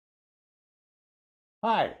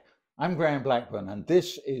Hi, I'm Graham Blackburn, and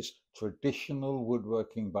this is Traditional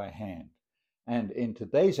Woodworking by Hand. And in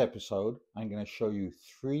today's episode, I'm going to show you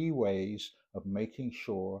 3 ways of making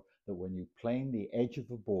sure that when you plane the edge of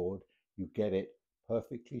a board, you get it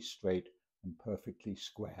perfectly straight and perfectly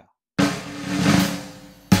square.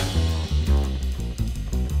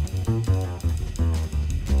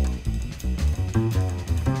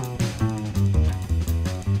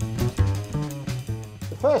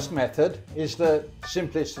 The first method is the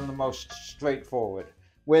simplest and the most straightforward.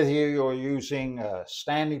 Whether you're using a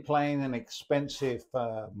Stanley plane, an expensive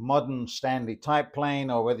modern Stanley type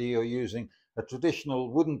plane, or whether you're using a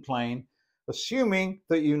traditional wooden plane, assuming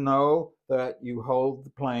that you know that you hold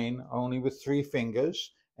the plane only with 3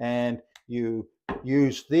 fingers and you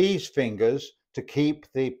use these fingers to keep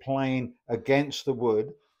the plane against the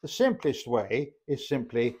wood, the simplest way is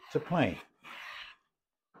simply to plane.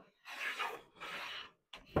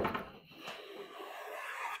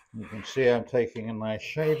 You can see I'm taking a nice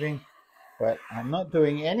shaving, but I'm not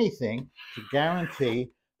doing anything to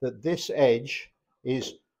guarantee that this edge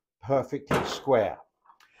is perfectly square.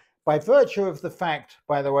 By virtue of the fact,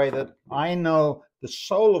 by the way, that I know the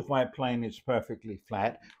sole of my plane is perfectly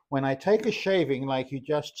flat, when I take a shaving like you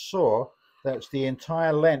just saw, that's the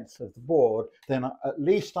entire length of the board, then at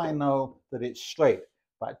least I know that it's straight.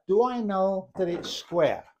 But do I know that it's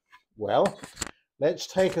square? Well, let's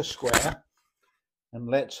take a square and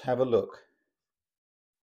let's have a look.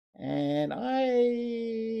 And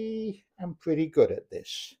I am pretty good at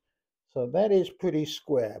this. So that is pretty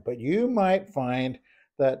square, but you might find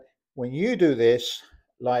that when you do this,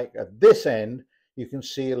 like at this end, you can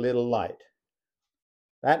see a little light.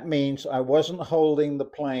 That means I wasn't holding the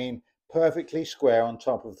plane perfectly square on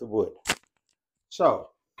top of the wood.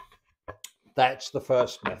 So that's the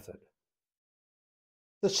first method.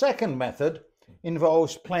 The second method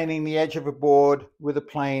involves planing the edge of a board with a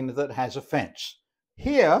plane that has a fence.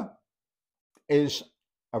 Here is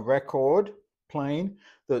a record plane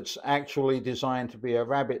that's actually designed to be a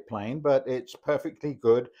rabbit plane, but it's perfectly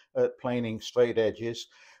good at planing straight edges.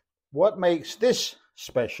 What makes this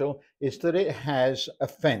special is that it has a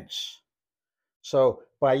fence. So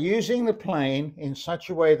by using the plane in such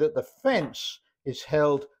a way that the fence is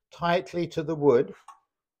held tightly to the wood,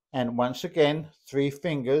 and once again 3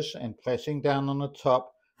 fingers and pressing down on the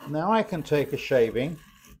top, now I can take a shaving,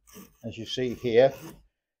 as you see here,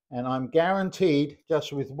 and I'm guaranteed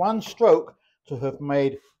just with one stroke to have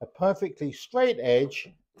made a perfectly straight edge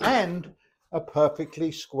and a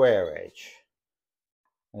perfectly square edge.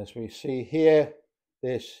 As we see here,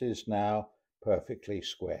 this is now perfectly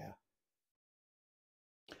square.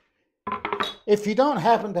 If you don't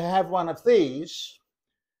happen to have one of these,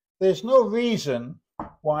 there's no reason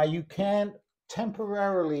why you can't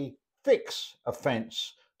temporarily fix a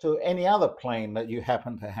fence to any other plane that you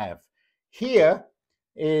happen to have. Here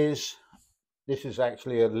this is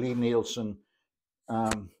actually a Lie-Nielsen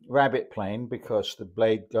rabbit plane because the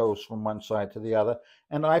blade goes from one side to the other,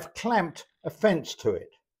 and I've clamped a fence to it.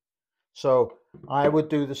 So I would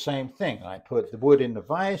do the same thing. I put the wood in the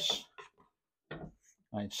vise,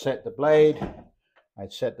 I'd set the blade,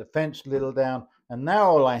 I'd set the fence a little down, and now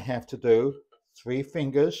all I have to do, 3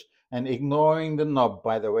 fingers, and ignoring the knob,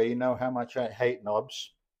 by the way, you know how much I hate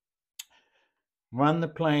knobs, run the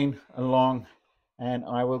plane along, and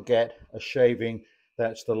I will get a shaving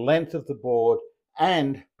that's the length of the board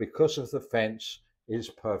and, because of the fence, is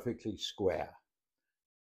perfectly square.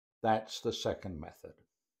 That's the second method.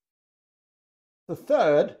 The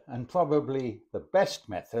third, and probably the best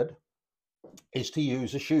method, is to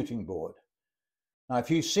use a shooting board. Now, if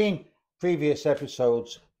you've seen previous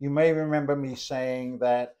episodes, you may remember me saying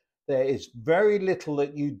that there is very little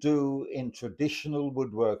that you do in traditional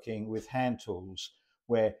woodworking with hand tools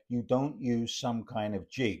where you don't use some kind of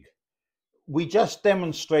jig. We just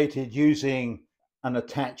demonstrated using an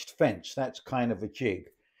attached fence. That's kind of a jig.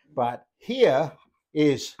 But here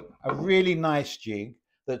is a really nice jig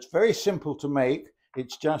that's very simple to make.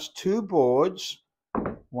 It's just 2 boards.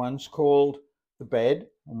 One's called the bed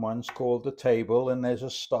and one's called the table, and there's a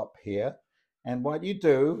stop here. And what you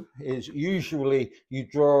do is usually you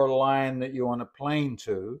draw a line that you want to plane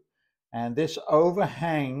to, and this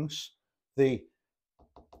overhangs the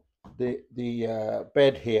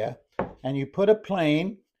bed here, and you put a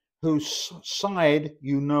plane whose side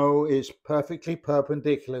you know is perfectly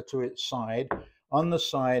perpendicular to its side on the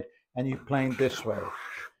side, and you plane this way.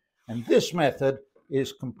 And this method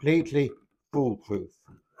is completely foolproof.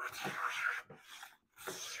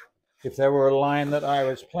 If there were a line that I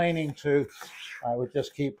was planing to, I would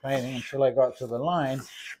just keep planing until I got to the line.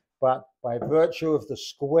 But by virtue of the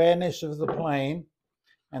squareness of the plane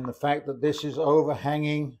and the fact that this is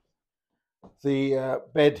overhanging the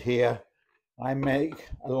bed here, I make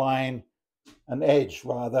a line, an edge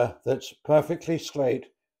rather, that's perfectly straight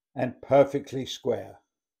and perfectly square.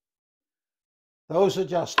 Those are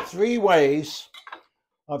just 3 ways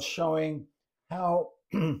of showing how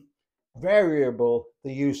variable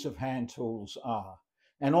the use of hand tools are,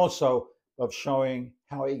 and also of showing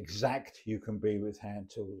how exact you can be with hand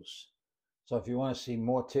tools. So if you want to see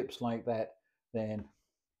more tips like that, then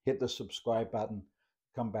hit the subscribe button,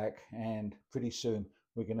 come back, and pretty soon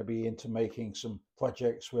we're going to be into making some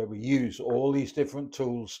projects where we use all these different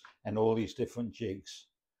tools and all these different jigs.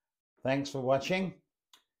 Thanks for watching.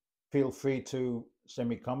 Feel free to send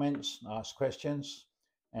me comments, ask questions,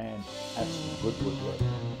 and have some good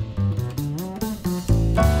woodwork.